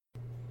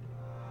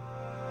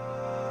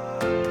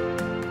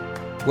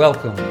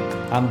Welcome.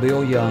 I'm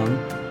Bill Young,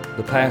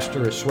 the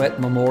pastor at Sweat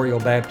Memorial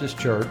Baptist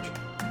Church,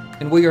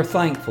 and we are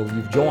thankful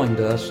you've joined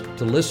us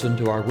to listen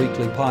to our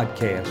weekly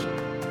podcast.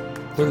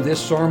 Through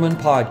this sermon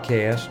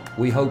podcast,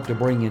 we hope to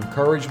bring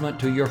encouragement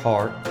to your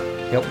heart,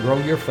 help grow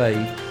your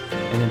faith,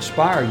 and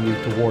inspire you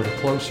toward a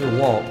closer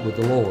walk with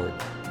the Lord.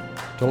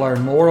 To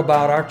learn more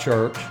about our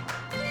church,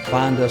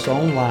 find us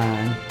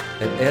online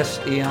at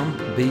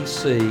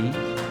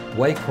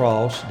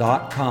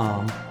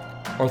smbcwaycross.com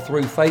or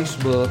through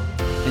Facebook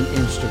and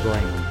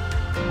Instagram.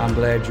 I'm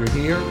glad you're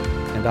here,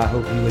 and I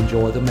hope you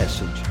enjoy the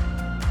message.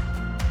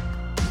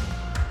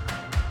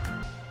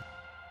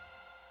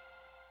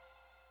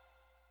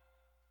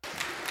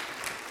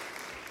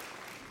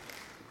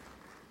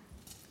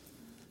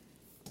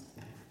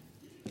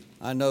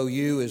 I know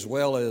you as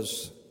well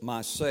as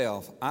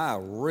myself, I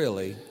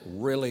really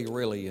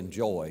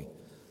enjoy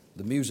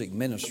the music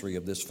ministry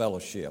of this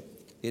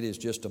fellowship. It is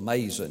just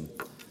amazing.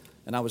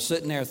 And I was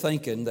sitting there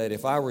thinking that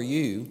if I were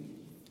you,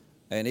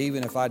 and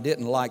even if I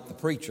didn't like the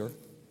preacher,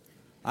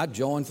 I'd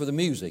join for the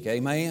music.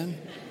 Amen?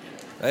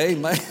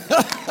 Amen.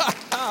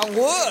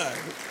 I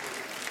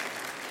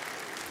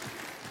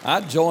would.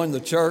 I'd join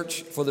the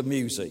church for the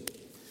music.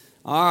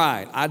 All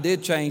right, I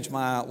did change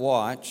my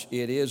watch.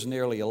 It is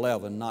nearly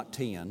 11, not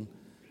 10,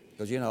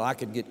 because, I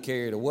could get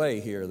carried away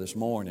here this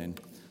morning.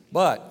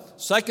 But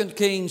 2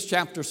 Kings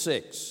chapter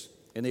 6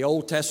 in the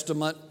Old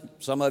Testament,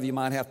 some of you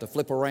might have to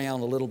flip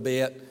around a little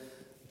bit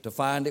to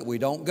find it. We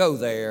don't go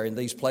there in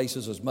these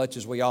places as much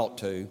as we ought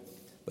to.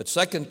 But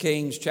 2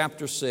 Kings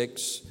chapter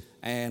 6,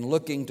 and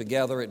looking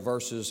together at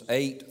verses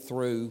 8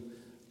 through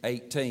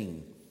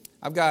 18.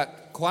 I've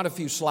got quite a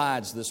few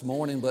slides this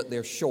morning, but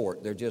they're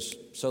short. They're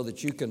just so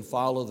that you can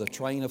follow the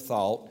train of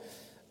thought.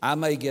 I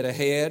may get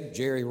ahead.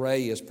 Jerry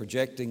Ray is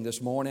projecting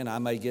this morning. I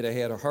may get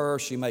ahead of her.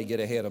 She may get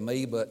ahead of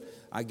me, but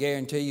I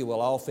guarantee you we'll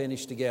all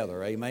finish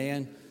together.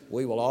 Amen?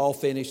 We will all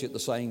finish at the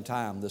same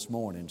time this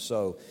morning.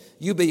 So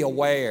you be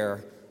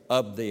aware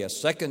of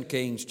this. 2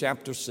 Kings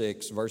chapter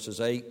 6, verses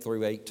 8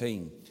 through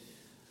 18.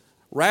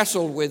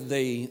 Wrestled with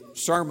the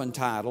sermon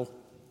title,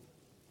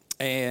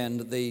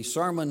 and the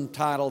sermon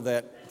title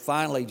that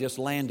finally just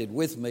landed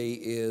with me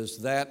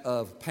is that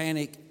of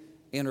Panic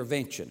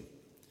Intervention.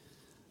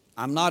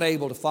 I'm not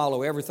able to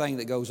follow everything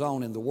that goes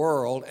on in the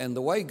world, and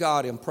the way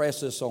God impressed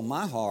this on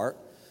my heart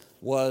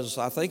was,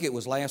 I think it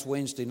was last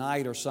Wednesday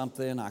night or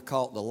something, I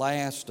caught the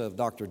last of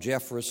Dr.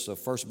 Jeffress of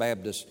First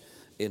Baptist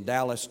in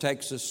Dallas,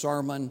 Texas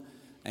sermon,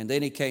 and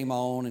then he came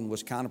on and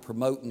was kind of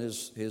promoting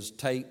his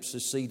tapes,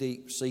 his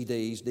CDs,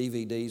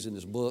 DVDs, and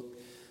his book.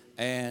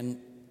 And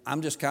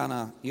I'm just kind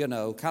of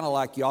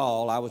like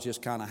y'all, I was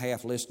just kind of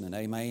half listening,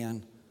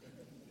 amen?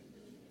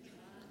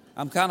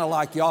 I'm kind of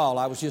like y'all,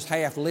 I was just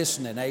half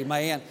listening,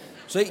 amen?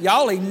 See,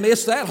 y'all even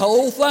missed that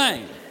whole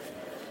thing.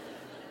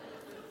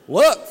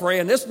 Look,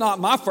 friend, this is not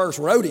my first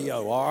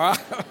rodeo, all right?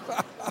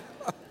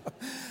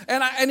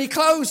 And he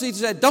closed, he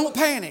said, don't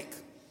panic.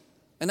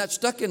 And that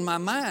stuck in my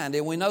mind,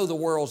 and we know the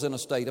world's in a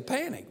state of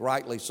panic,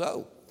 rightly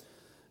so.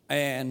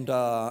 And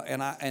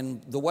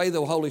the way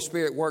the Holy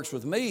Spirit works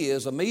with me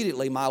is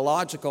immediately my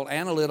logical,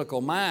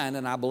 analytical mind,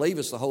 and I believe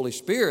it's the Holy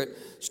Spirit,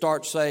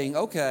 starts saying,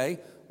 okay,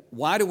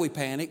 why do we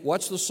panic?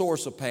 What's the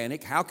source of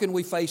panic? How can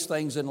we face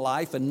things in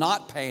life and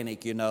not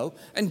panic,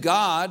 And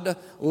God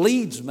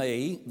leads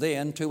me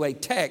then to a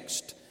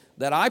text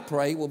that I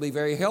pray will be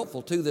very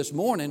helpful to this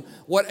morning.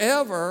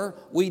 Whatever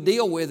we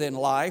deal with in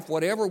life,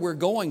 whatever we're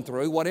going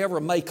through, whatever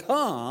may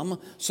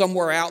come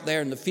somewhere out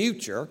there in the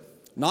future,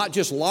 not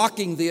just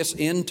locking this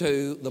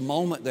into the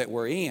moment that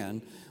we're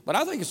in, but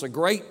I think it's a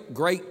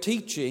great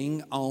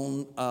teaching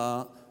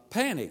on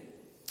panic.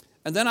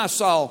 And then I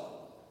saw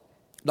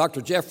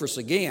Dr. Jeffress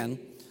again.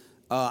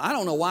 I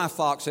don't know why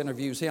Fox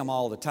interviews him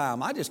all the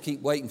time. I just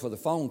keep waiting for the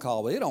phone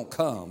call, but it don't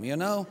come,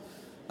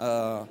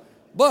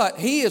 But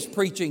he is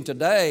preaching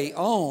today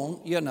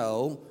on,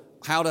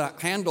 how to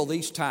handle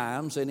these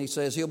times. And he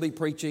says he'll be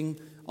preaching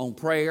on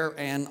prayer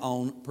and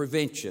on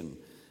prevention.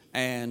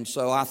 And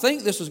so I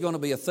think this is going to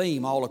be a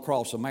theme all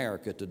across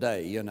America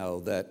today,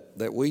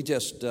 that we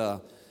just,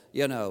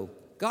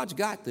 God's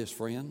got this,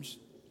 friends.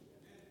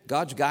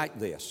 God's got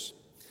this.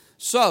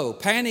 So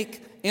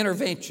panic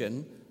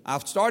intervention.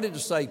 I've started to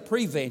say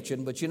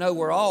prevention, but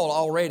we're all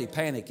already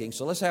panicking.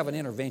 So let's have an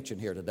intervention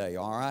here today,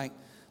 all right?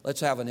 Let's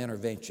have an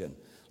intervention.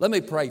 Let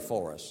me pray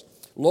for us.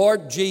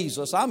 Lord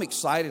Jesus, I'm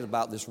excited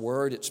about this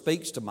word. It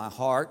speaks to my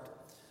heart.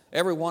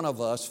 Every one of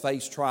us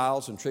face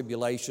trials and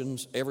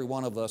tribulations. Every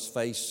one of us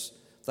face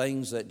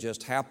things that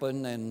just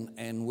happen,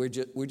 and we're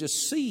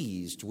just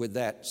seized with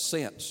that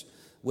sense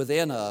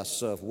within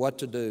us of what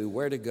to do,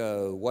 where to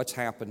go, what's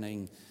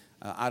happening.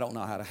 I don't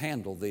know how to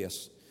handle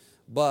this.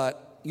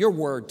 But your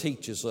word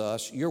teaches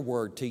us. As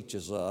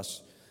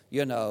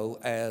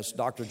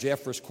Dr.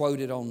 Jeffress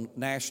quoted on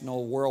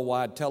national,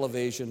 worldwide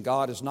television,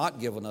 God has not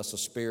given us a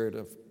spirit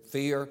of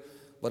fear,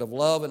 but of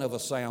love and of a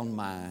sound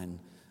mind.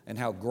 And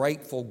how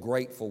grateful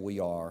we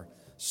are.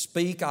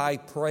 Speak, I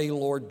pray,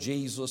 Lord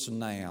Jesus,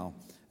 now.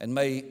 And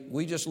may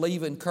we just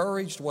leave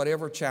encouraged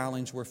whatever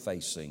challenge we're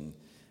facing.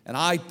 And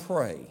I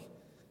pray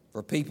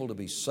for people to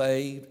be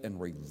saved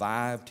and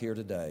revived here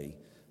today.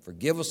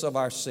 Forgive us of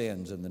our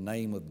sins. In the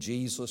name of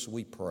Jesus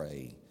we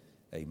pray.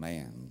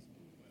 Amen.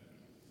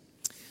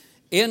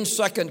 In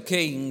 2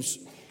 Kings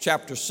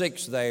chapter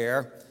 6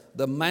 there,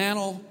 the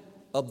mantle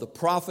of the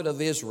prophet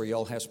of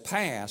Israel has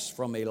passed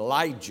from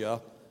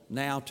Elijah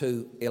now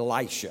to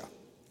Elisha.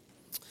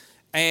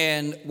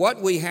 And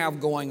what we have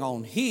going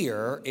on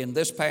here in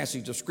this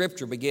passage of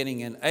Scripture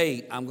beginning in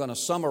 8, I'm going to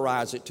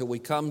summarize it till we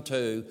come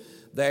to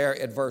there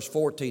at verse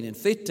 14 and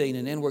 15,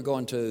 and then we're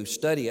going to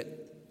study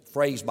it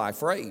phrase by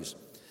phrase.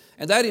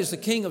 And that is, the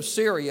king of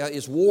Syria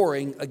is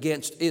warring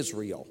against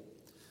Israel.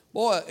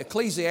 Boy,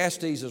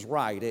 Ecclesiastes is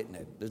right, isn't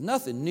it? There's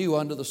nothing new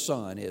under the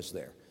sun, is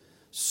there?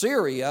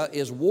 Syria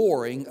is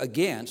warring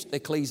against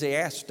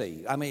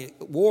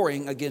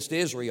warring against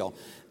Israel.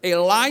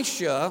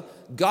 Elisha,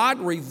 God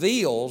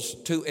reveals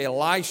to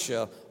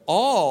Elisha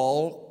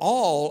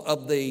all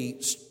of the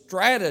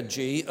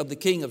strategy of the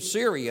king of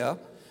Syria.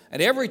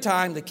 And every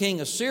time the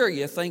king of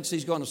Syria thinks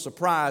he's going to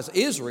surprise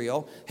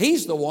Israel,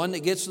 he's the one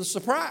that gets the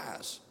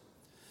surprise.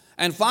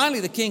 And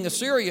finally, the king of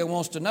Syria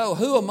wants to know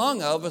who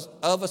among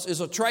us is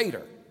a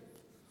traitor,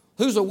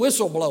 who's a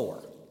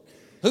whistleblower,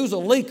 who's a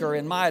leaker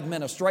in my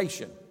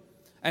administration.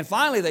 And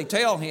finally, they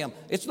tell him,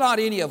 it's not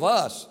any of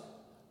us,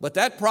 but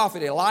that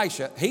prophet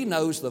Elisha, he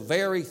knows the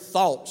very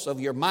thoughts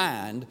of your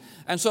mind.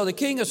 And so the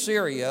king of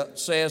Syria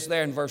says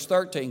there in verse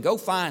 13, go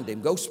find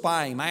him, go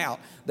spy him out,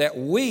 that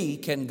we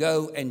can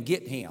go and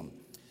get him.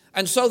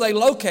 And so they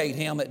locate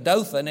him at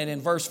Dothan, and in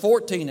verse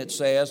 14 it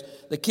says,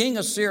 the king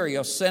of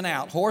Syria sent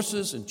out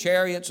horses and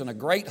chariots and a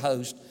great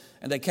host,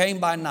 and they came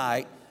by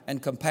night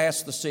and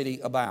compassed the city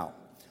about.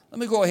 Let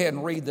me go ahead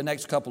and read the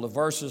next couple of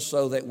verses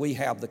so that we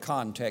have the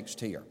context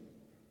here.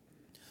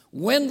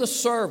 When the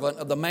servant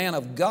of the man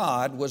of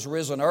God was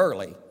risen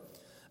early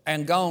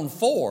and gone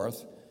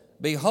forth,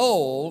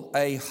 behold,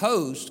 a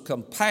host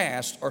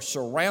compassed or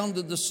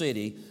surrounded the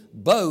city,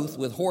 both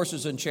with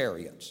horses and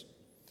chariots.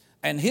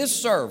 And his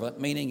servant,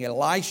 meaning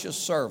Elisha's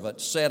servant,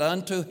 said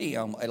unto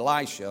him,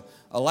 Elisha,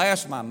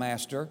 alas, my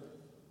master,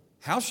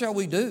 how shall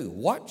we do?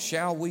 What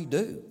shall we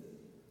do?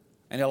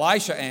 And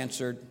Elisha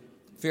answered,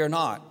 fear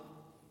not.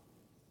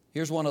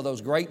 Here's one of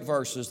those great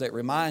verses that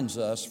reminds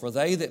us, for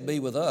they that be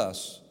with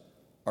us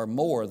are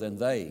more than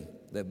they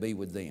that be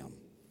with them.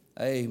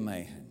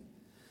 Amen.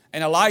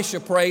 And Elisha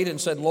prayed and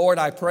said, Lord,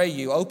 I pray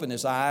you, open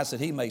his eyes that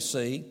he may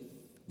see.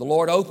 The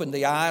Lord opened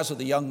the eyes of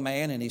the young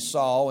man, and he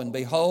saw, and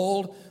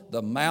behold,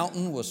 the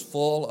mountain was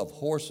full of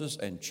horses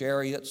and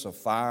chariots of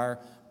fire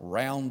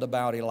round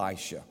about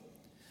Elisha.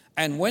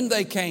 And when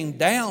they came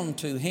down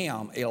to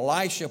him,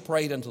 Elisha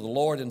prayed unto the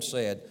Lord and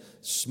said,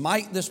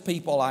 smite this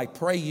people, I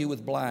pray you,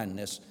 with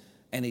blindness.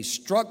 And he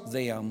struck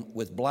them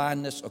with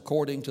blindness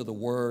according to the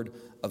word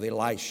of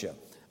Elisha.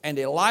 And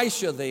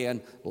Elisha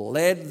then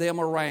led them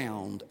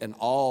around, and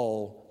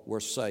all were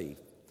saved.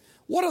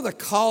 What are the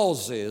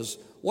causes?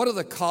 What are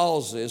the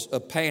causes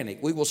of panic?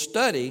 We will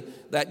study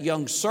that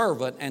young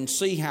servant and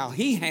see how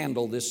he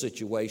handled this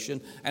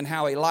situation and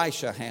how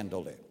Elisha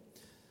handled it.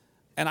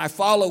 And I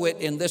follow it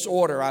in this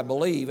order, I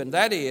believe, and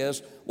that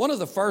is one of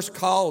the first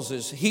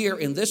causes here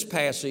in this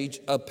passage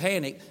of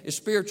panic is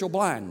spiritual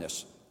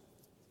blindness.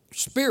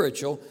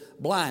 Spiritual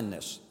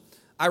blindness.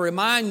 I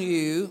remind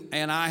you,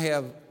 and I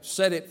have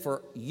said it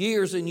for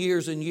years and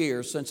years and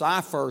years since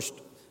I first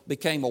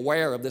became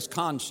aware of this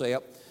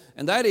concept,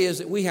 and that is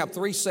that we have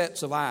three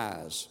sets of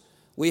eyes.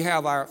 We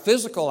have our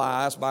physical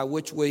eyes by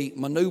which we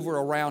maneuver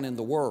around in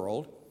the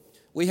world.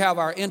 We have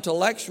our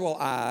intellectual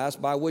eyes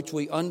by which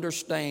we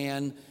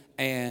understand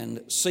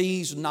and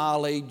seize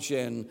knowledge,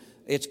 and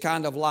it's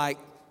kind of like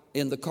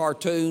in the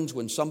cartoons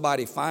when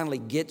somebody finally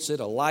gets it,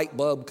 a light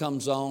bulb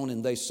comes on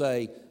and they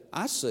say,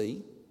 I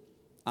see.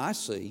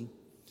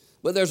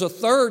 But there's a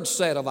third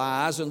set of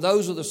eyes, and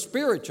those are the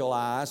spiritual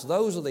eyes.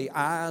 Those are the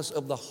eyes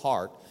of the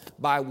heart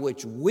by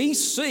which we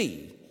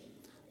see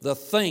the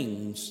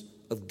things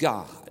of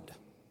God.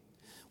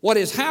 What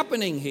is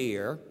happening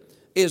here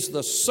is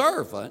the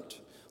servant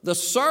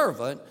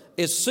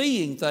is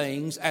seeing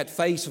things at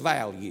face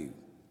value.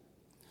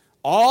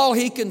 All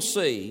he can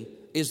see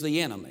is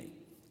the enemy.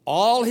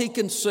 All he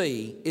can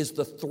see is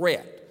the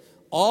threat.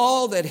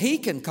 All that he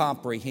can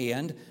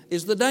comprehend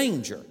is the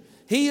danger.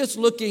 He is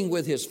looking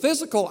with his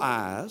physical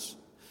eyes,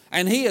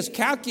 and he has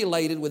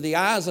calculated with the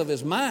eyes of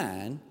his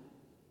mind,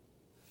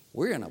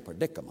 we're in a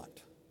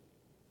predicament.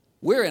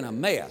 We're in a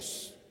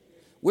mess.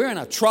 We're in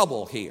a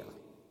trouble here.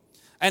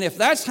 And if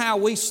that's how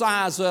we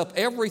size up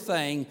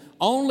everything,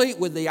 only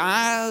with the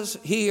eyes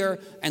here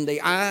and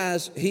the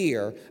eyes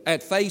here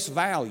at face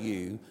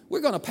value,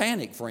 we're going to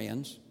panic,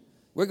 friends.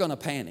 We're going to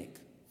panic.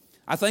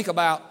 I think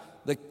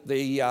about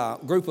the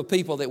group of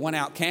people that went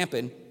out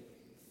camping,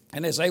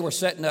 and as they were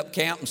setting up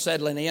camp and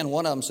settling in,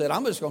 one of them said,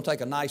 I'm just going to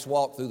take a nice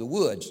walk through the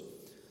woods.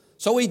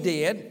 So he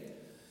did.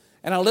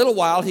 And in a little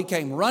while, he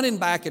came running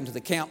back into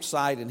the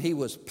campsite, and he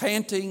was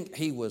panting,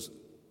 he was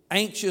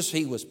anxious,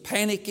 he was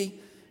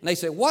panicky. And they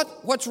said,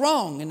 what's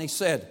wrong? And he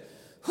said,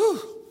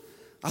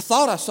 I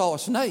thought I saw a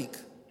snake.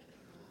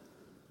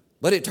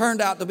 But it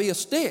turned out to be a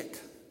stick.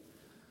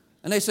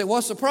 And they said,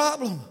 what's the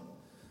problem?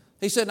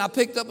 He said, and I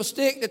picked up a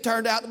stick that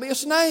turned out to be a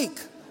snake.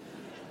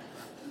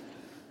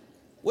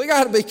 We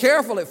got to be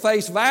careful at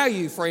face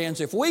value,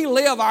 friends. If we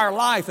live our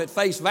life at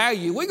face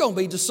value, we're going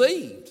to be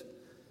deceived.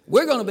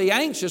 We're going to be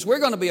anxious. We're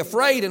going to be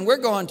afraid, and we're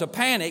going to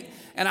panic.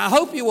 And I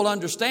hope you will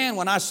understand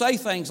when I say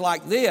things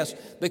like this,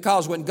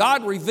 because when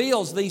God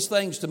reveals these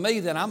things to me,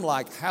 then I'm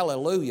like,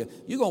 hallelujah,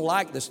 you're going to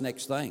like this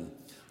next thing.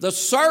 The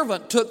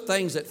servant took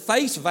things at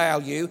face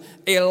value.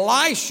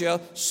 Elisha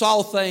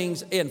saw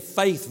things in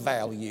faith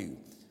value.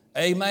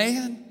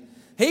 Amen?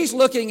 He's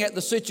looking at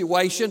the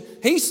situation.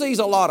 He sees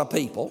a lot of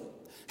people.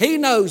 He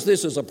knows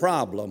this is a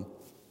problem.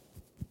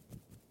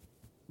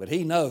 But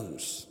he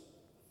knows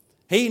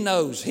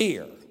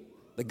here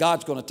that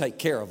God's going to take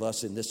care of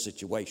us in this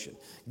situation.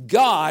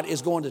 God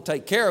is going to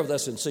take care of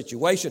us in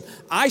situation.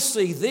 I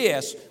see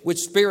this with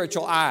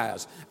spiritual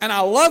eyes. And I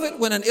love it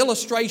when an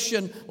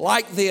illustration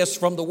like this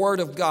from the Word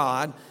of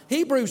God,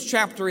 Hebrews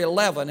chapter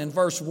 11 and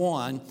verse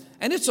 1,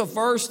 and it's a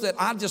verse that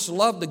I just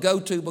love to go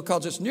to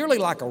because it's nearly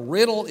like a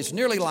riddle, it's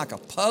nearly like a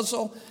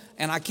puzzle,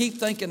 and I keep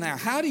thinking now,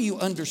 how do you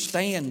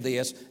understand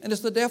this? And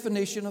it's the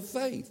definition of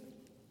faith.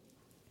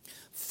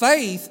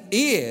 Faith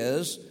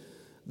is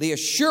the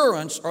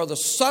assurance or the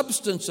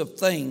substance of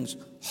things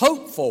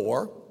hoped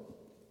for,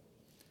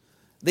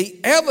 the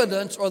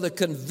evidence or the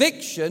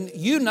conviction,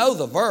 you know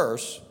the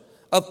verse,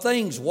 of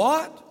things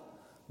what?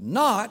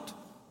 Not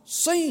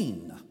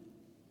seen.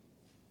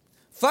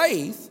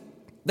 Faith,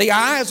 the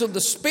eyes of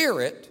the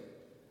Spirit,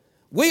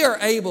 we are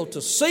able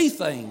to see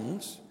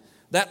things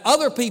that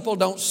other people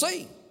don't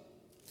see.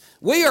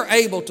 We are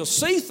able to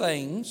see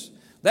things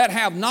that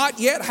have not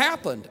yet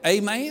happened.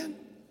 Amen?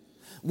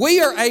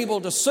 We are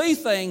able to see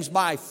things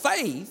by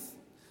faith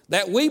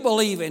that we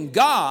believe in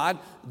God.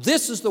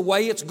 This is the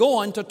way it's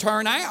going to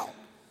turn out.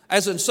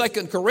 As in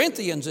 2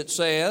 Corinthians it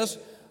says,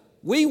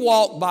 we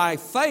walk by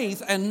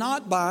faith and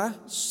not by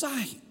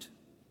sight.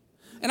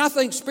 And I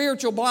think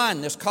spiritual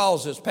blindness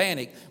causes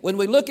panic. When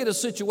we look at a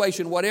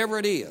situation, whatever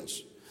it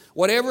is,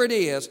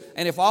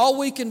 and if all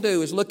we can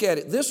do is look at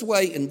it this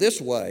way and this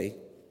way,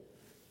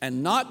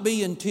 and not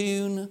be in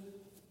tune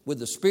with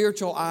the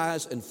spiritual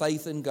eyes and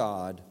faith in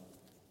God,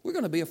 we're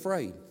going to be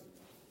afraid.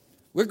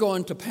 We're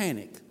going to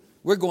panic.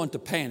 We're going to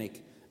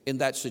panic in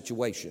that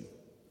situation.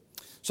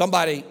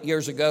 Somebody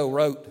years ago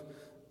wrote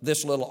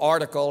this little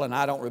article, and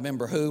I don't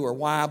remember who or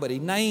why, but he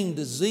named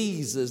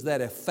diseases that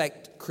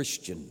affect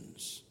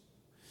Christians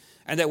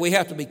and that we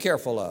have to be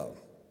careful of.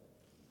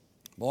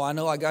 Boy, I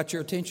know I got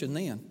your attention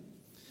then.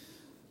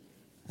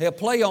 He'll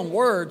play on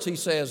words. He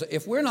says,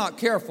 if we're not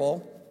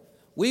careful,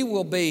 we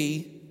will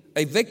be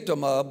a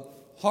victim of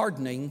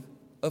hardening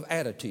of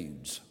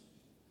attitudes.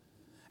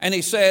 And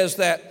he says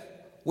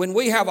that when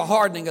we have a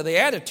hardening of the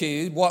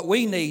attitude, what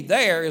we need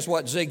there is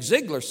what Zig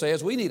Ziglar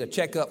says. We need a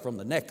checkup from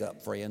the neck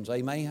up, friends.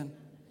 Amen?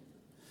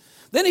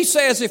 Then he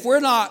says if we're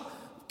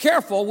not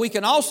careful, we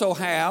can also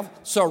have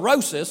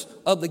cirrhosis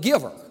of the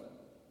giver.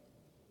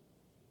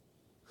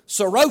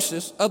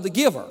 Cirrhosis of the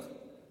giver.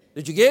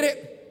 Did you get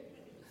it?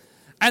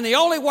 And the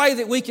only way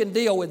that we can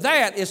deal with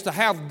that is to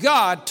have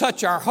God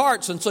touch our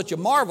hearts in such a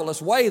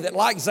marvelous way that,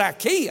 like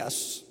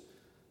Zacchaeus,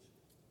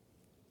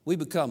 we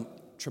become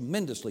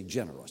tremendously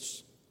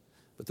generous.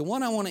 But the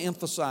one I want to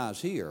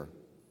emphasize here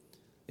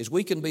is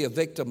we can be a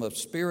victim of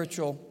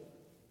spiritual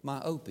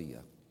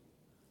myopia.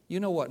 You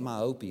know what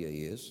myopia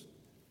is.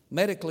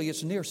 Medically,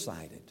 it's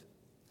nearsighted.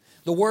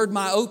 The word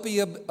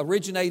myopia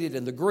originated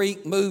in the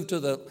Greek, moved to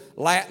the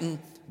Latin,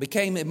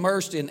 became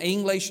immersed in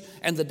English,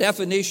 and the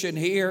definition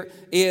here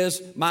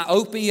is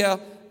myopia,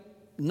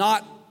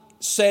 not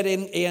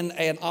setting in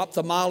an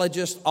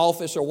ophthalmologist's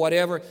office or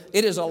whatever.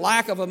 It is a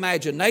lack of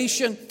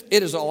imagination.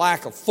 It is a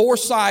lack of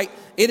foresight.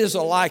 It is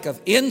a lack of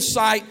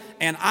insight.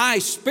 And I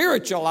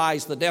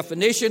spiritualize the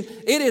definition.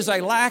 It is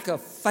a lack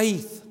of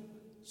faith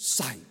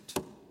sight.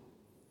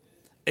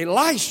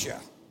 Elisha,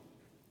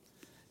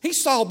 he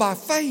saw by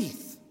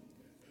faith.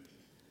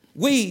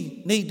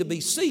 We need to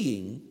be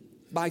seeing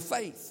by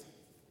faith.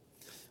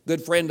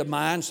 Good friend of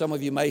mine, some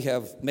of you may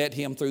have met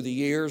him through the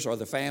years or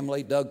the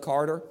family, Doug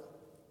Carter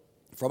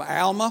from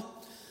Alma,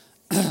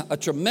 a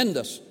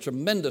tremendous,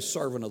 tremendous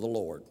servant of the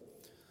Lord.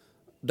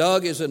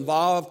 Doug is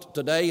involved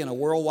today in a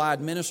worldwide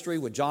ministry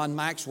with John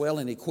Maxwell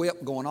and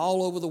Equip, going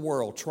all over the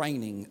world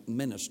training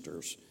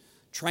ministers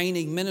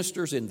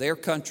in their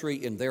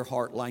country, in their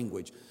heart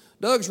language.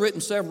 Doug's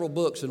written several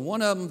books, and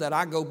one of them that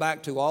I go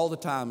back to all the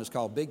time is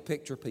called Big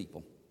Picture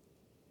People.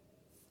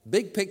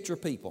 Big Picture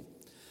People.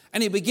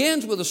 And he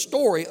begins with a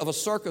story of a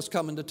circus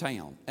coming to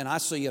town. And I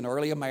see an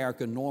early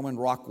American Norman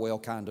Rockwell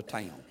kind of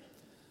town.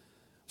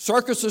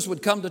 Circuses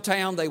would come to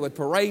town. They would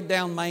parade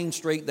down Main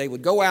Street. They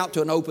would go out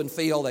to an open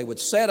field. They would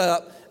set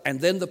up, and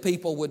then the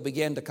people would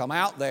begin to come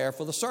out there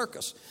for the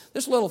circus.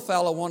 This little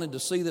fellow wanted to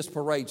see this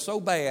parade so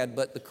bad,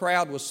 but the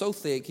crowd was so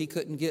thick he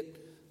couldn't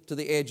get to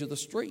the edge of the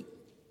street.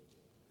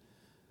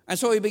 And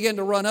so he began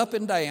to run up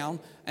and down,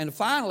 and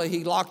finally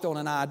he locked on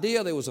an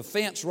idea. There was a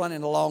fence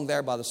running along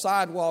there by the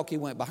sidewalk. He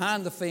went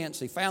behind the fence,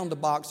 he found the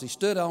box, he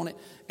stood on it,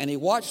 and he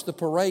watched the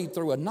parade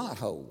through a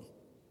knothole.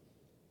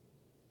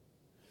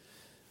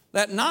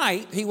 That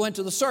night, he went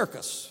to the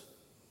circus.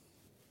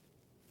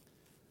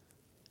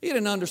 He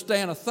didn't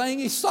understand a thing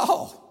he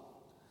saw,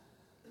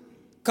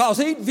 because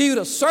he'd viewed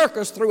a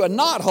circus through a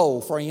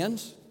knothole,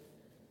 friends.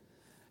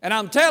 And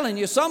I'm telling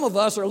you, some of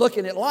us are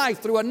looking at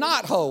life through a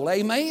knothole,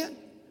 amen?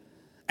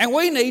 And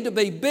we need to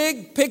be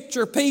big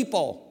picture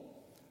people,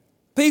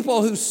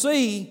 people who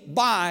see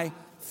by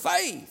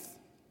faith.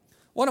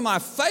 One of my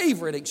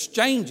favorite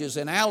exchanges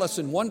in Alice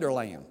in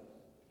Wonderland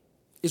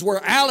is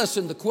where Alice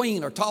and the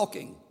Queen are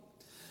talking.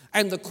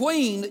 And the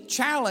Queen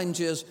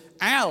challenges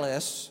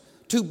Alice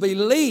to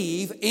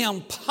believe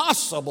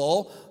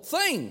impossible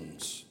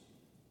things.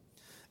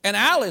 And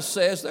Alice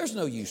says, there's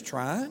no use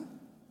trying.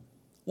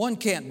 One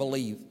can't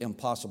believe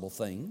impossible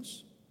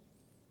things.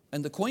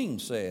 And the Queen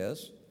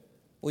says,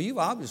 well, you've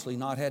obviously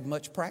not had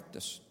much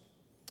practice.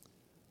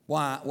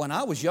 Why, when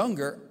I was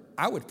younger,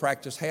 I would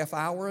practice half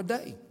hour a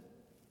day.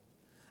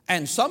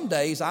 And some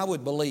days I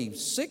would believe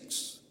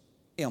 6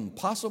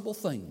 impossible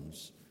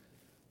things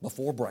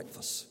before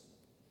breakfast.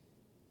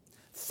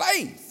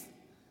 Faith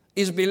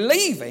is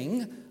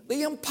believing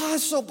the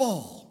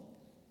impossible.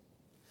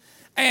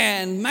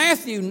 And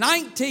Matthew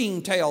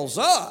 19 tells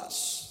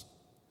us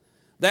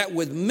that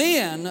with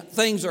men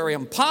things are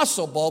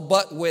impossible,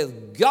 but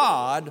with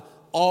God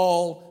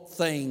all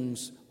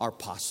things are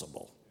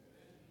possible.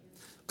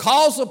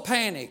 Cause of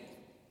panic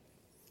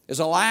is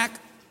a lack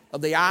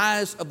of the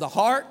eyes of the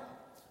heart,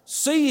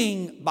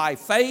 seeing by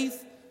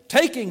faith,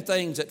 taking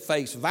things at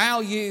face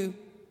value,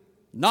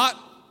 not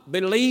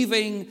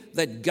believing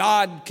that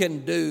God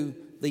can do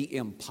the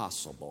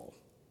impossible.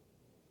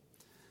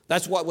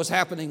 That's what was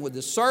happening with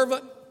this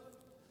servant.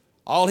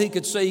 All he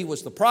could see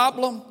was the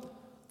problem.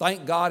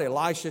 Thank God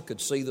Elisha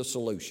could see the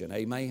solution.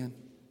 Amen.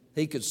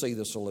 He could see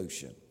the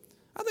solution.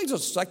 I think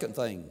there's a second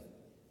thing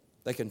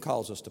that can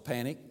cause us to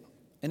panic,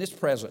 and it's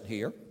present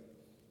here.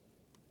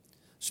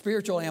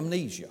 Spiritual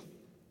amnesia.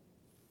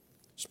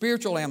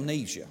 Spiritual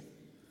amnesia.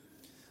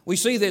 We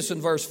see this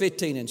in verse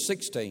 15 and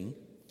 16.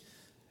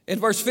 In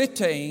verse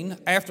 15,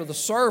 after the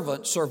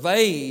servant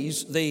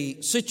surveys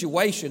the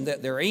situation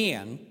that they're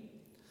in,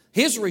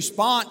 his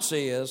response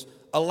is,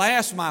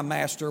 alas, my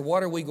master,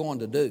 what are we going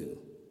to do?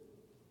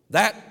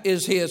 That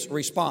is his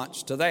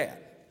response to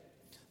that.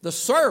 The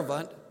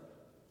servant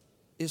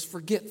is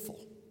forgetful.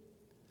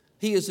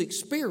 He has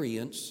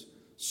experienced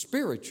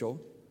spiritual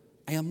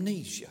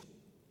amnesia.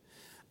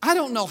 I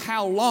don't know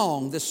how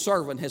long this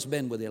servant has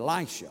been with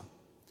Elisha.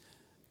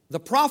 The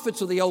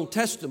prophets of the Old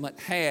Testament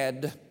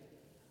had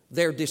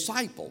their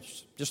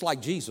disciples, just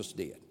like Jesus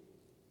did.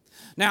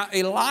 Now,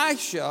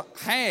 Elisha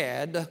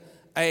had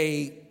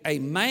a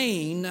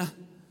main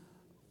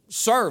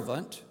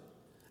servant,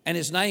 and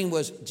his name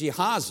was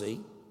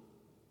Gehazi.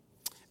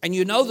 And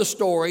you know the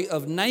story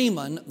of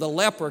Naaman the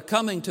leper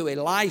coming to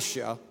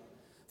Elisha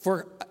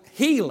for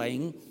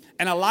healing,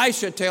 and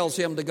Elisha tells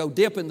him to go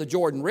dip in the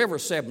Jordan River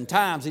 7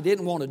 times. He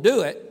didn't want to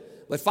do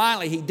it, but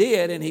finally he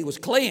did, and he was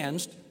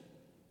cleansed.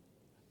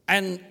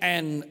 And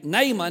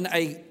Naaman,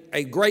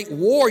 a great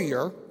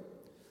warrior,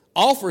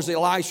 offers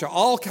Elisha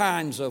all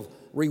kinds of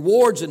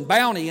rewards and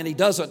bounty, and he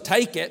doesn't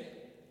take it.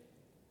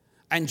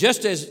 And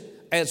just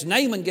as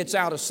Naaman gets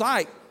out of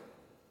sight,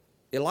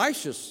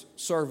 Elisha's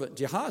servant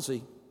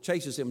Gehazi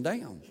chases him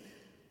down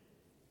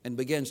and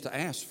begins to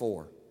ask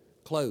for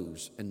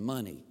clothes and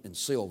money and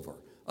silver,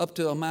 up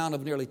to an amount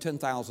of nearly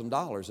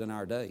 $10,000 in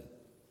our day.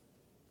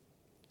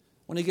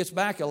 When he gets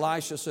back,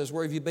 Elisha says,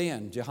 where have you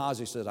been?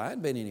 Gehazi says, I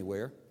hadn't been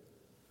anywhere.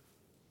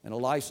 And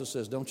Elisha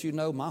says, don't you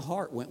know, my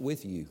heart went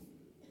with you.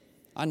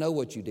 I know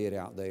what you did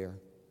out there.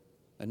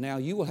 And now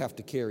you will have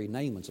to carry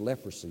Naaman's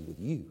leprosy with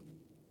you.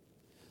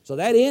 So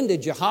that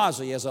ended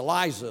Gehazi as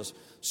Elisha's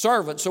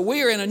servant. So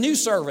we are in a new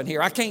servant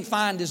here. I can't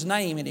find his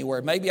name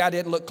anywhere. Maybe I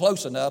didn't look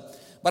close enough.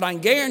 But I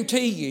can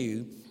guarantee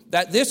you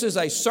that this is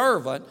a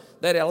servant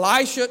that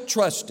Elisha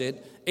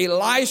trusted,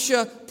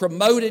 Elisha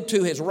promoted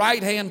to his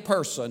right-hand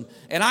person,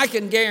 and I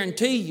can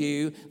guarantee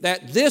you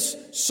that this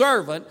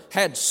servant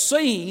had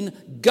seen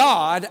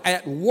God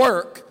at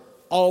work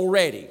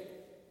already.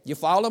 You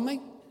follow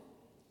me?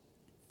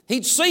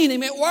 He'd seen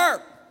him at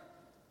work.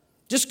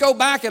 Just go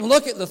back and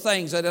look at the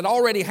things that had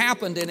already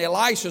happened in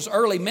Elisha's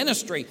early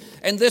ministry,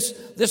 and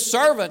this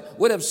servant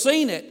would have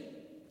seen it,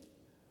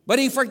 but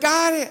he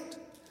forgot it.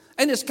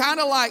 And it's kind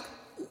of like,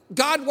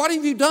 God, what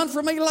have you done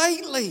for me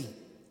lately?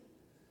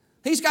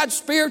 He's got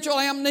spiritual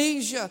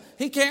amnesia.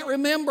 He can't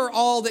remember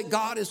all that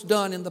God has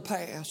done in the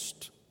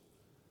past.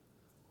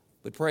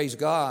 But praise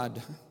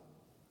God,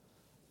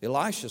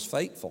 Elisha's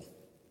faithful.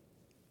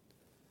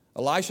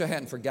 Elisha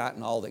hadn't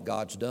forgotten all that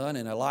God's done,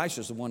 and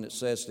Elisha's the one that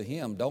says to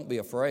him, don't be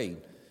afraid,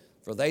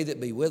 for they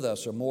that be with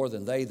us are more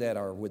than they that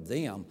are with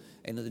them.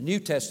 And in the New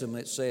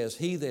Testament it says,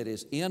 he that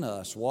is in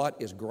us,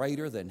 what is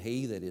greater than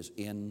he that is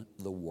in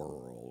the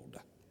world?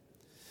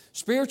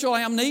 Spiritual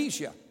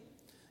amnesia.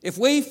 If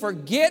we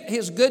forget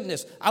His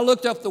goodness, I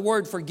looked up the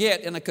word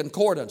forget in a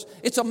concordance.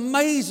 It's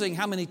amazing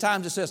how many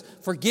times it says,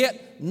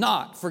 forget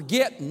not,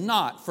 forget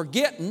not,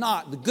 forget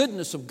not the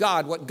goodness of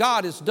God, what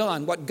God has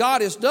done, what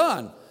God has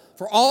done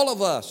for all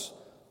of us.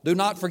 Do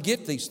not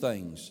forget these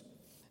things.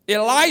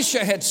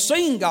 Elisha had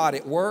seen God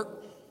at work.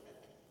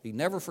 He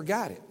never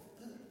forgot it.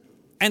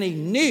 And he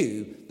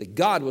knew that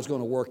God was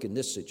going to work in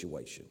this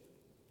situation.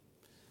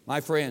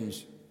 My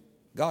friends,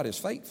 God is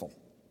faithful.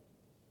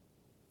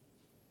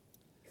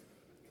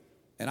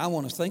 And I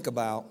want to think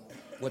about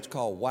what's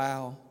called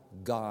wow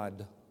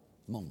God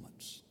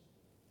moments.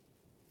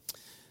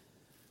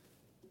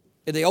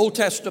 In the Old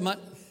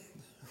Testament,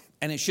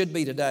 and it should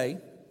be today,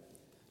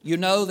 you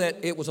know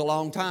that it was a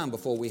long time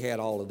before we had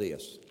all of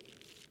this.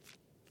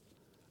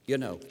 You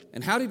know.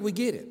 And how did we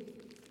get it?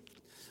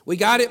 We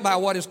got it by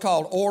what is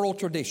called oral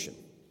tradition.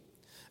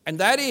 And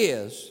that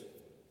is,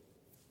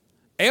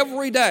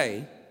 every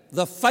day,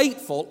 the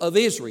faithful of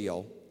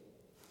Israel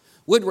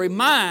would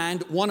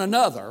remind one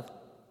another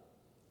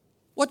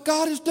what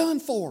God has done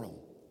for them.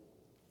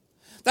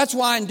 That's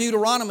why in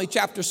Deuteronomy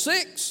chapter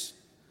 6,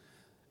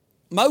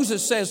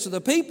 Moses says to the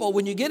people,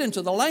 when you get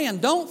into the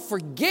land, don't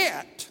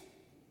forget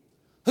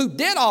who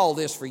did all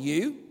this for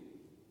you,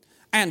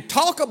 and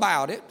talk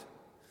about it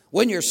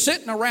when you're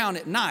sitting around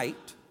at night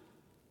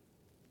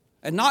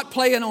and not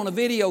playing on a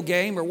video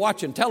game or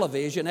watching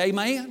television,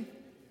 amen?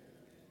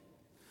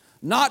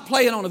 Not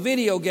playing on a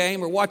video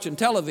game or watching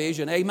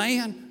television,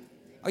 amen?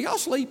 Are y'all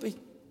sleepy?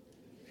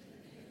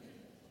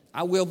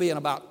 I will be in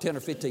about 10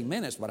 or 15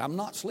 minutes, but I'm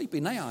not sleepy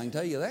now, I can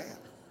tell you that.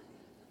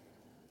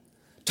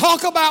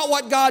 Talk about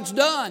what God's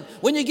done.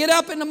 When you get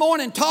up in the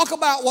morning, talk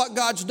about what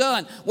God's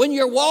done. When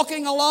you're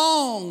walking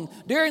along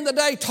during the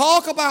day,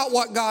 talk about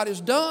what God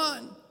has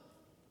done.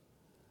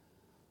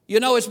 You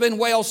know, it's been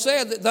well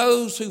said that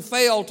those who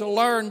fail to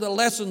learn the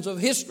lessons of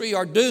history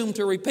are doomed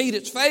to repeat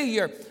its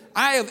failure.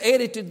 I have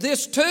edited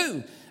this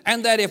too.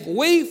 And that if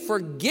we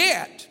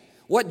forget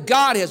what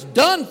God has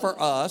done for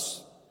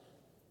us,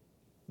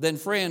 then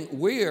friend,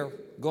 we're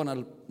going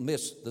to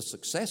miss the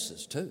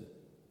successes too.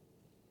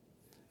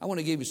 I want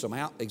to give you some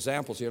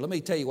examples here. Let me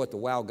tell you what the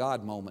wow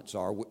God moments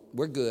are.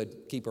 We're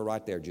good. Keep her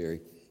right there,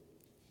 Jerry.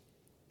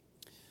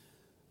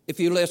 If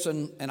you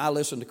listen, and I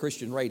listen to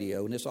Christian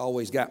radio, and this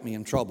always got me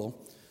in trouble,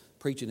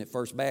 preaching at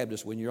First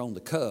Baptist when you're on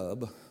the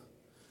Cub,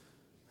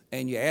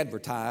 and you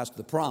advertised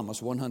the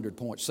Promise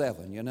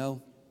 100.7, you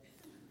know.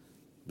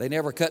 They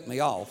never cut me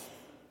off.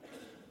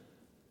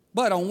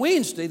 But on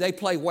Wednesday, they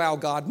play Wow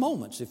God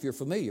Moments, if you're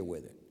familiar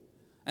with it.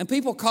 And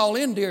people call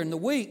in during the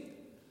week,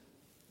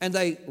 and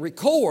they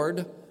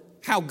record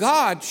how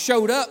God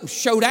showed up and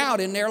showed out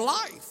in their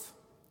life.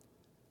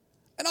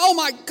 And oh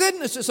my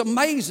goodness, it's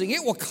amazing.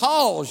 It will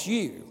cause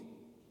you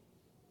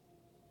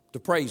to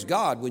praise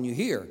God when you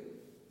hear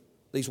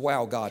these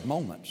Wow God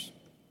moments.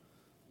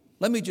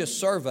 Let me just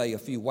survey a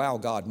few Wow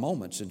God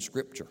moments in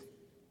Scripture.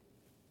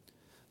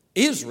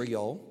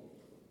 Israel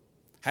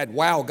had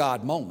Wow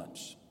God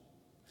moments.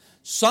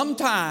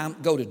 Sometime,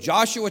 go to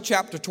Joshua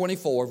chapter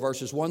 24,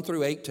 verses 1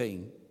 through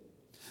 18.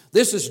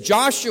 This is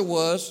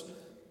Joshua's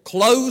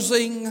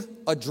closing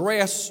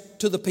address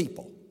to the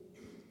people.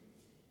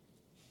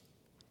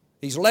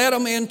 He's led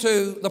them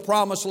into the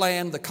promised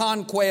land. The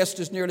conquest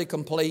is nearly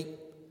complete.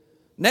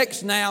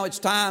 Next now, it's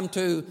time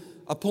to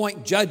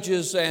appoint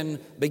judges and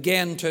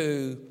begin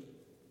to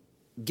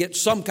get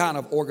some kind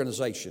of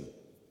organization.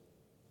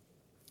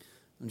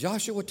 And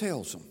Joshua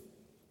tells them,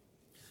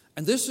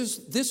 and this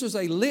is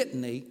a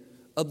litany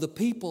of the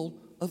people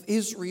of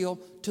Israel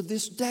to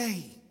this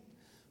day.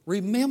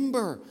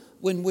 Remember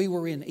when we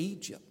were in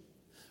Egypt.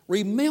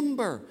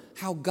 Remember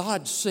how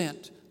God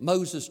sent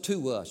Moses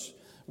to us.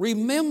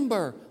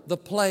 Remember the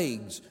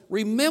plagues.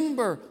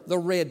 Remember the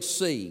Red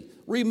Sea.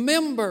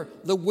 Remember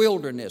the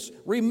wilderness.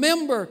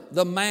 Remember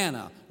the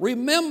manna.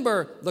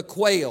 Remember the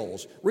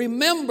quails.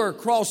 Remember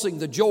crossing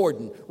the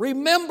Jordan.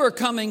 Remember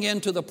coming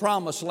into the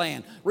promised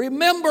land.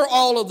 Remember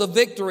all of the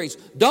victories.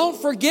 Don't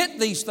forget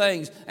these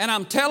things. And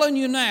I'm telling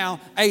you now,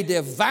 a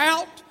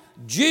devout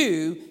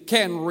Jew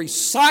can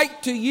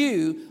recite to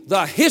you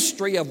the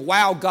history of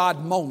wow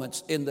God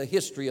moments in the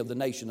history of the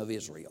nation of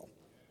Israel.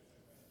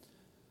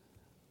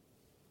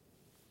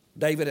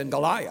 David and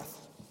Goliath.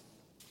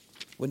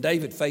 When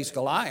David faced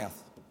Goliath,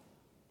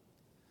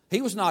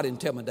 he was not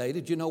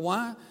intimidated. You know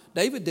why?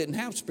 David didn't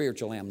have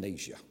spiritual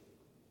amnesia.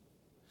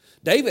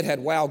 David had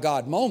wow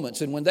God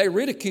moments, and when they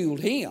ridiculed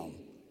him,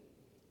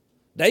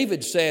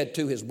 David said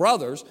to his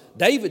brothers,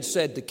 David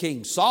said to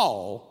King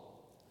Saul,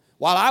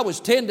 while I was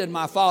tending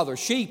my father's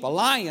sheep, a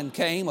lion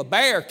came, a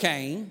bear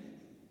came,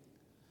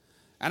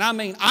 and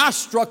I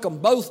struck them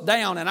both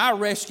down, and I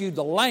rescued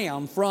the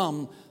lamb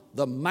from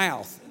the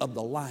mouth of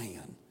the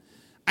lion.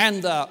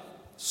 And the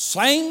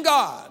same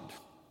God,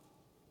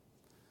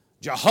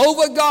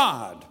 Jehovah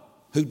God,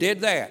 who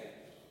did that,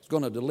 is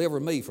going to deliver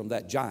me from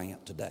that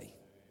giant today.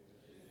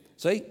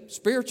 See,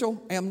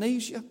 spiritual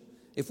amnesia.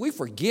 If we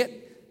forget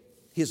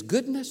His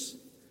goodness,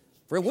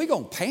 we're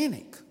going to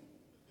panic.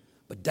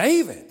 But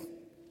David,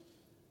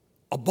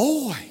 a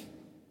boy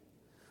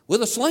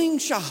with a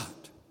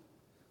slingshot.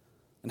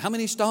 And how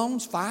many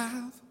stones?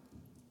 5.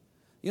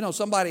 You know,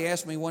 somebody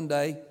asked me one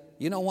day,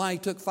 you know why he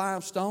took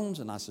 5 stones?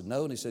 And I said,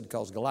 no. And he said,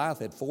 because Goliath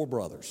had 4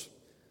 brothers.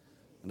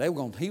 And they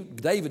were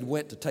David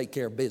went to take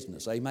care of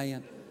business.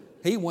 Amen.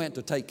 He went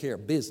to take care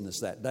of business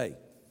that day.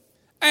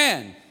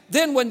 And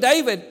then when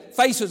David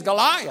faces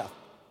Goliath,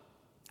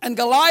 and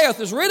Goliath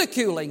is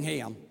ridiculing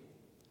him,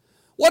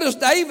 what does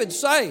David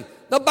say?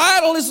 The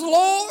battle is the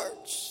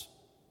Lord's.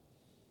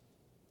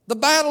 The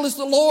battle is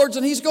the Lord's,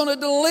 and He's going to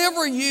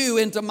deliver you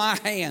into my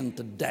hand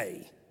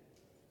today.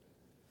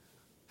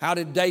 How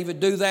did David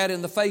do that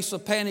in the face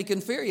of panic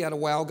and fear? He had a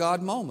wow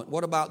God moment.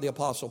 What about the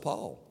Apostle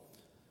Paul?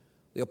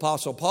 The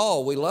Apostle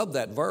Paul, we love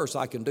that verse,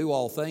 I can do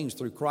all things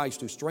through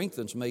Christ who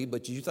strengthens me,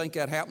 but do you think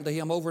that happened to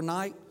him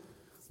overnight?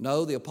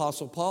 No, the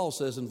Apostle Paul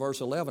says in verse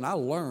 11, I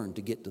learned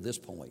to get to this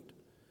point.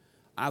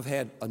 I've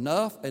had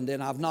enough, and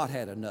then I've not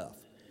had enough.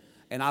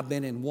 And I've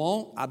been in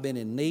want, I've been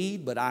in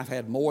need, but I've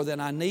had more than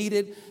I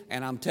needed.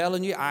 And I'm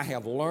telling you, I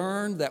have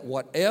learned that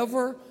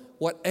whatever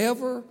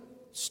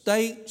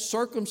state,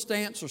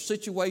 circumstance, or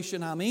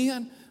situation I'm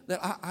in,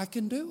 that I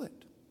can do it.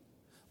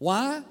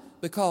 Why?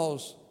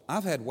 Because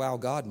I've had wow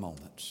God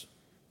moments.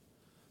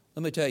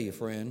 Let me tell you,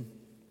 friend,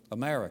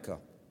 America,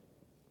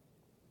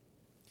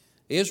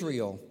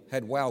 Israel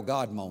had wow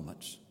God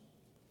moments.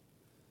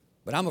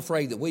 But I'm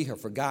afraid that we have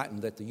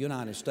forgotten that the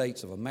United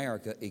States of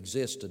America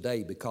exists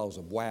today because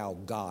of wow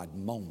God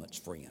moments,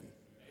 friend.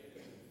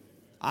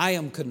 I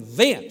am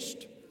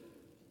convinced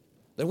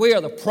that we are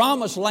the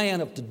promised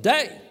land of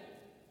today.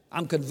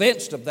 I'm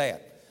convinced of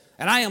that.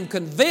 And I am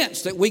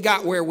convinced that we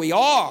got where we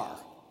are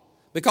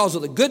because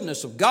of the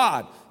goodness of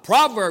God.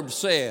 Proverbs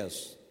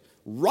says,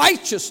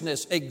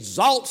 righteousness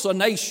exalts a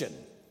nation,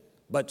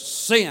 but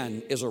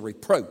sin is a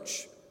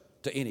reproach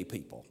to any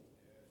people.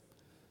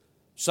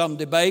 Some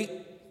debate,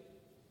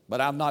 but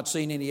I've not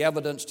seen any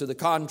evidence to the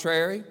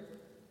contrary,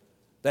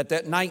 that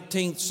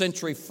 19th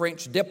century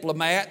French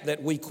diplomat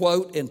that we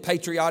quote in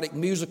patriotic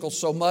musicals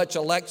so much,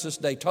 Alexis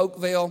de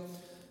Tocqueville,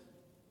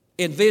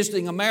 in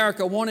visiting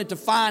America, wanted to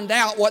find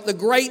out what the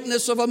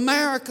greatness of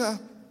America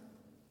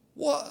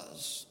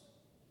was.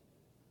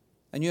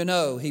 And you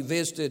know, he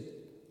visited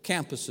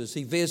campuses,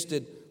 he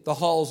visited the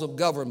halls of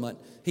government,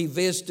 he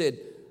visited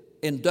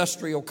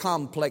industrial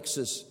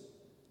complexes.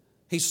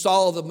 He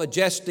saw the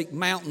majestic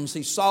mountains.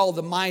 He saw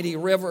the mighty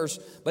rivers.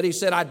 But he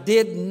said, I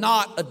did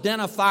not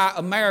identify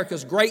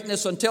America's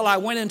greatness until I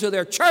went into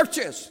their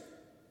churches.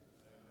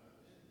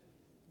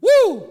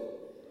 Woo!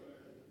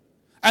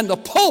 And the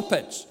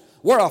pulpits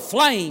were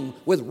aflame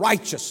with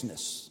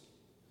righteousness.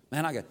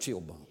 Man, I got chill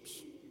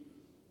bumps.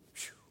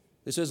 Whew.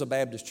 This is a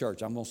Baptist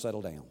church. I'm going to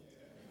settle down.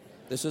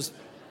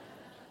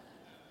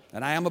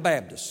 And I am a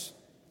Baptist.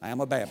 I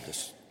am a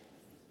Baptist.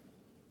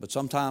 But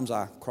sometimes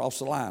I cross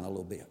the line a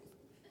little bit.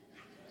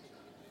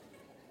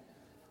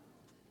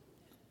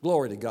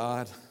 Glory to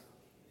God.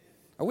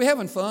 Are we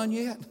having fun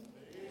yet?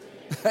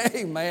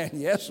 Amen.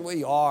 Yes,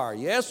 we are.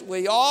 Yes,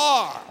 we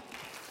are.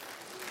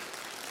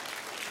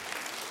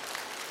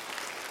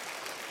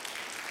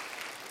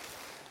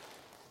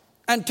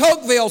 And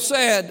Tocqueville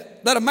said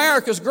that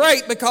America's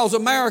great because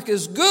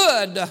America's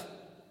good.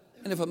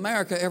 And if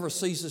America ever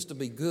ceases to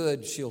be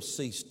good, she'll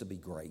cease to be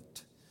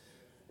great.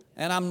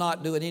 And I'm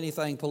not doing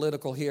anything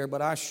political here,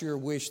 but I sure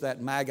wish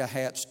that MAGA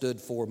hat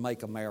stood for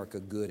Make America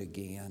Good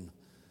Again.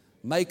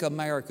 Make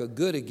America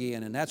good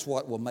again, and that's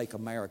what will make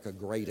America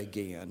great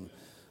again.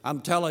 I'm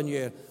telling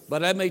you,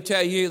 but let me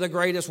tell you, the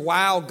greatest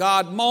wow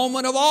God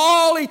moment of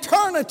all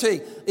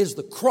eternity is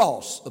the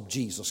cross of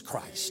Jesus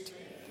Christ.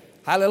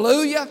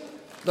 Hallelujah.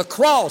 The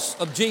cross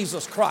of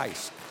Jesus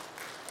Christ.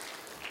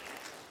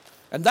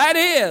 And that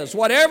is,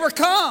 whatever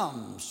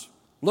comes,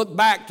 look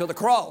back to the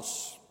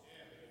cross.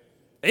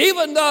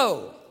 Even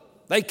though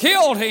they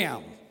killed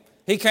him,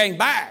 he came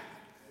back.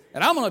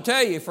 And I'm going to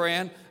tell you,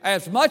 friend,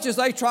 as much as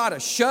they try to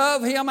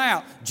shove him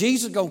out,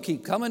 Jesus is going to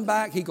keep coming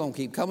back, he's going to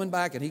keep coming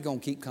back, and he's going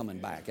to keep coming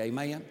back.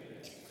 Amen?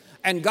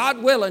 And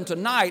God willing,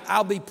 tonight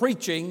I'll be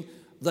preaching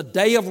the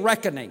Day of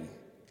Reckoning,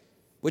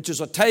 which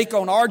is a take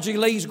on R.G.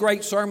 Lee's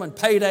great sermon,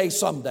 Payday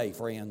Someday,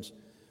 friends.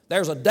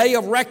 There's a day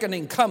of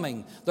reckoning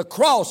coming. The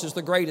cross is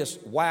the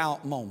greatest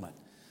wow moment.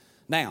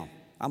 Now,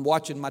 I'm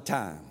watching my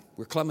time.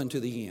 We're coming to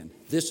the end.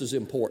 This is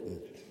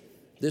important.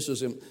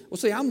 Well,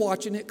 see, I'm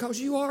watching it because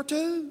you are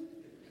too.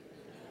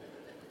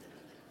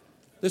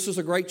 This is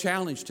a great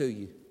challenge to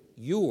you.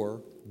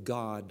 Your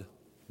God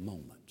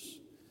moments.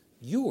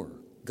 Your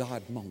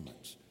God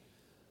moments.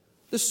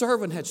 This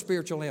servant had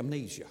spiritual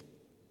amnesia.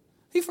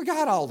 He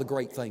forgot all the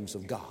great things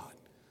of God.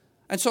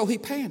 And so he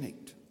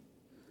panicked.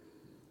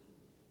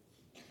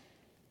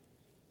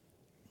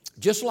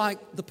 Just like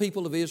the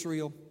people of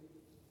Israel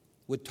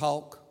would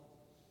talk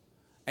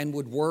and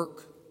would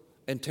work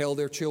and tell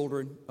their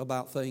children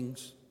about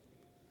things,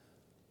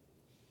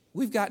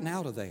 we've gotten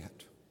out of that.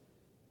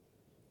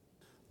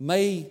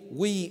 May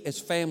we as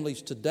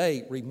families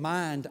today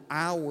remind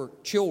our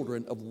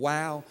children of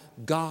wow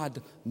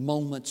God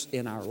moments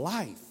in our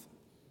life.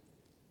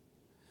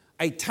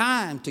 A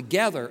time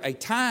together, a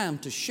time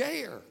to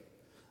share,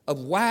 of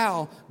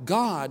wow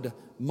God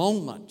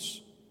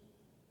moments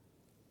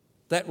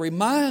that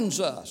reminds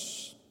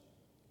us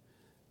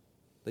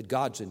that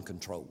God's in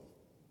control.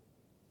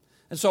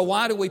 And so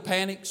why do we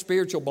panic?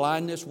 Spiritual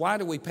blindness. Why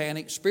do we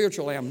panic?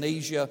 Spiritual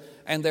amnesia.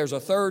 And there's a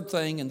third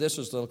thing, and this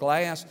is the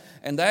last,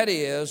 and that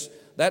is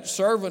that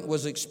servant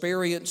was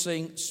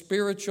experiencing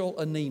spiritual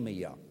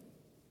anemia.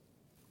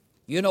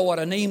 You know what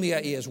anemia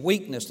is?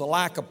 Weakness, the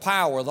lack of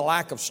power, the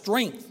lack of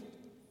strength.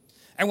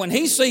 And when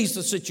he sees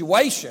the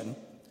situation,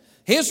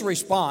 his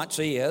response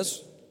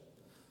is,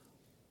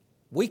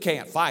 we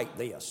can't fight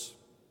this.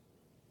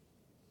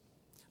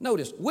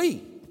 Notice,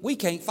 we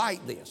can't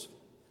fight this.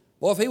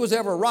 Well, if he was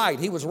ever right,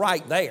 he was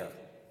right there.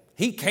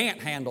 He can't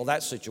handle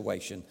that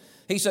situation.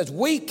 He says,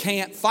 we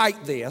can't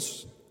fight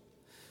this.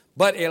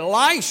 But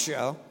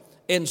Elisha,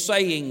 in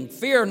saying,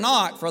 fear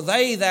not, for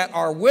they that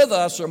are with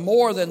us are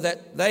more than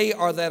that they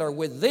are that are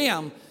with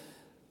them.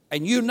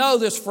 And you know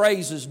this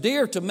phrase is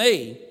dear to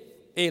me.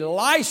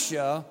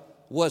 Elisha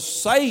was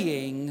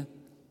saying,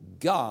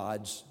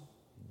 God's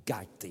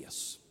got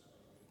this.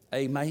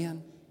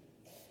 Amen.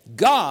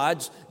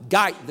 God's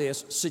got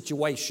this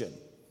situation.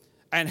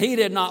 And he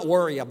did not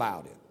worry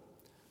about it.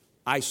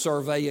 I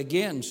survey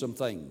again some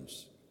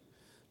things.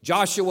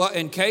 Joshua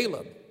and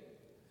Caleb,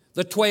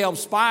 the 12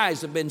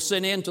 spies have been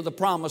sent into the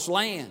promised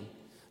land.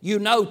 You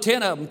know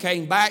 10 of them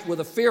came back with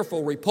a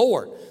fearful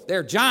report.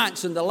 They're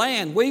giants in the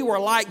land. We were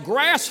like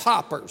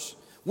grasshoppers.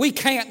 We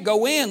can't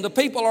go in. The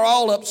people are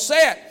all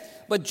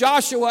upset. But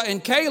Joshua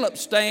and Caleb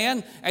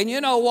stand, and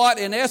you know what?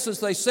 In essence,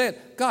 they said,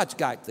 God's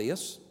got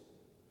this.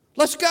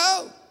 Let's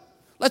go.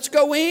 Let's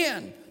go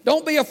in.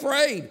 Don't be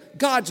afraid.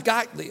 God's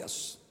got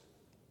this.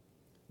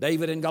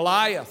 David and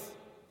Goliath.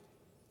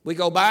 We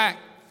go back.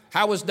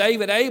 How was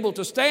David able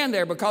to stand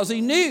there? Because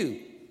he knew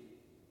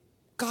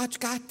God's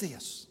got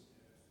this.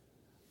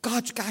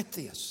 God's got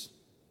this.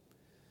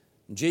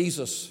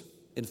 Jesus,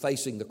 in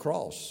facing the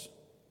cross.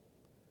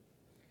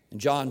 In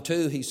John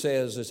 2, he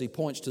says, as he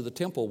points to the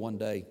temple one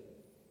day,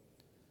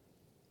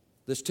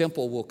 this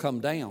temple will come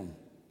down,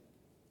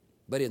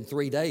 but in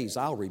 3 days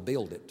I'll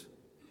rebuild it.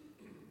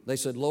 They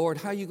said, Lord,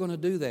 how are you going to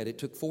do that? It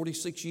took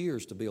 46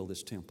 years to build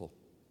this temple.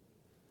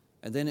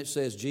 And then it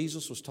says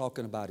Jesus was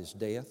talking about his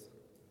death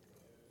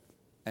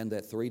and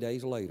that 3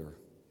 days later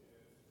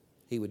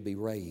he would be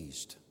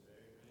raised.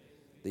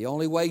 The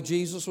only way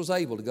Jesus was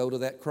able to go to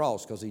that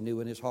cross because he knew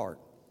in his heart,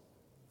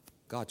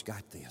 God's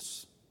got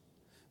this.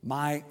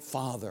 My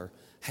Father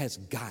has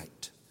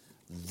got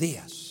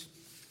this.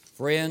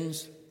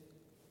 Friends,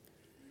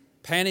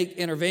 panic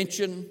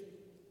intervention,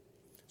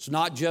 it's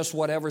not just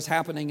whatever's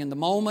happening in the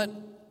moment.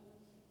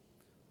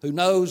 Who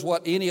knows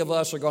what any of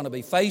us are going to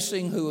be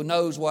facing? Who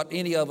knows what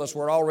any of us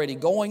were already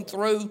going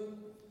through?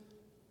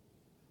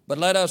 But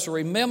let us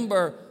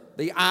remember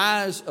the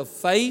eyes of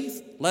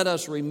faith. Let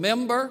us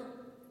remember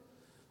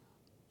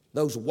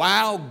those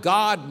wow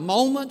God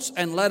moments,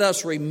 and let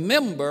us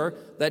remember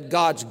that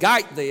God's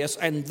got this,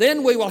 and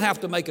then we will have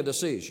to make a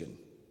decision.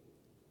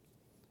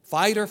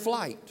 Fight or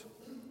flight.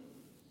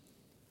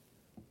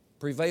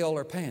 Prevail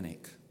or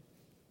panic.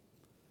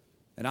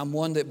 And I'm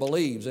one that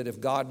believes that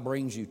if God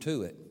brings you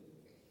to it,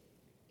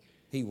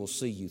 he will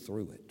see you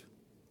through it.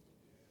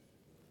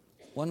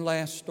 One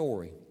last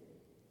story.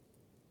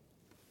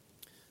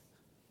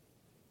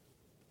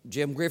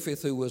 Jim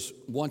Griffith, who was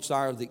once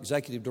the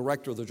executive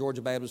director of the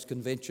Georgia Baptist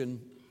Convention,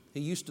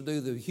 he used to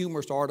do the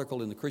humorous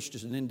article in the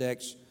Christian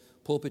Index,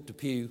 Pulpit to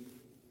Pew.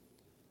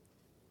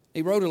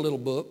 He wrote a little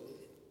book,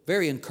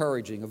 very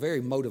encouraging, a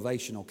very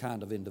motivational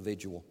kind of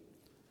individual.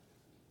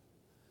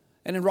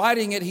 And in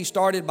writing it, he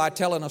started by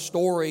telling a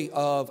story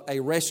of a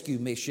rescue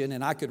mission,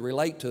 and I could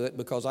relate to it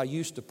because I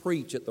used to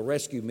preach at the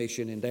rescue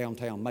mission in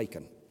downtown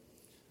Macon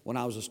when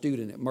I was a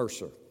student at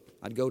Mercer.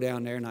 I'd go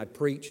down there and I'd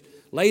preach.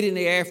 Late in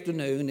the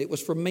afternoon, it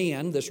was for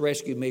men, this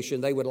rescue mission.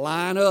 They would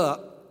line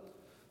up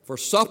for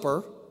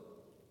supper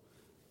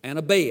and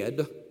a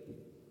bed.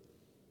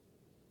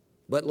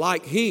 But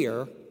like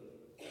here,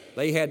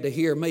 they had to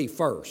hear me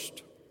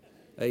first.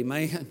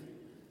 Amen.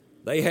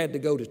 They had to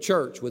go to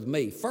church with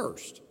me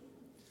first.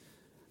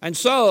 And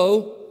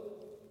so,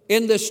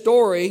 in this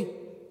story,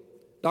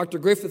 Dr.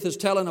 Griffith is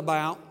telling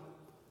about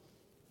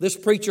this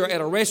preacher at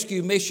a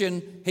rescue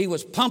mission. He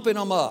was pumping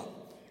them up.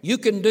 You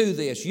can do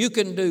this. You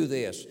can do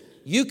this.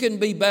 You can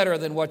be better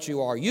than what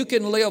you are. You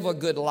can live a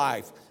good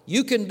life.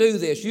 You can do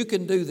this. You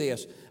can do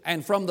this.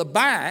 And from the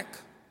back,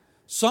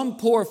 some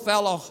poor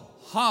fellow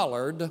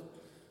hollered,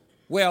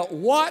 well,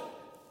 what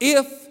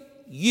if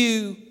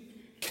you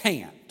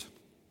can't?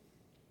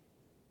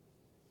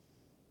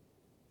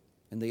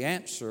 And the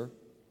answer,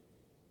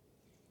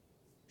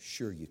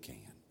 sure you can.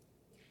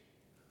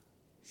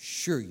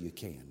 Sure you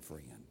can,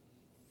 friend.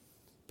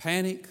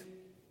 Panic.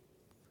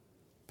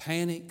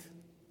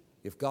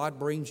 If God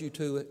brings you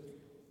to it,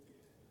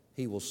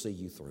 he will see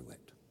you through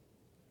it.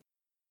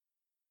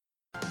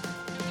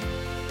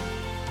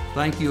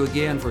 Thank you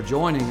again for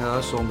joining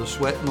us on the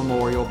Sweat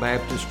Memorial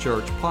Baptist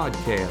Church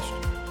podcast.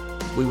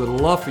 We would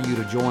love for you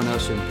to join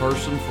us in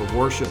person for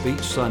worship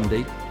each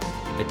Sunday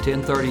at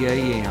 10:30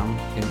 a.m.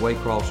 in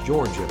Waycross,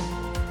 Georgia.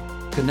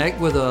 Connect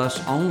with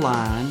us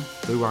online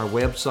through our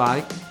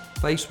website,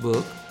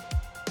 Facebook,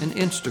 and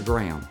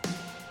Instagram.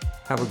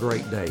 Have a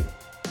great day.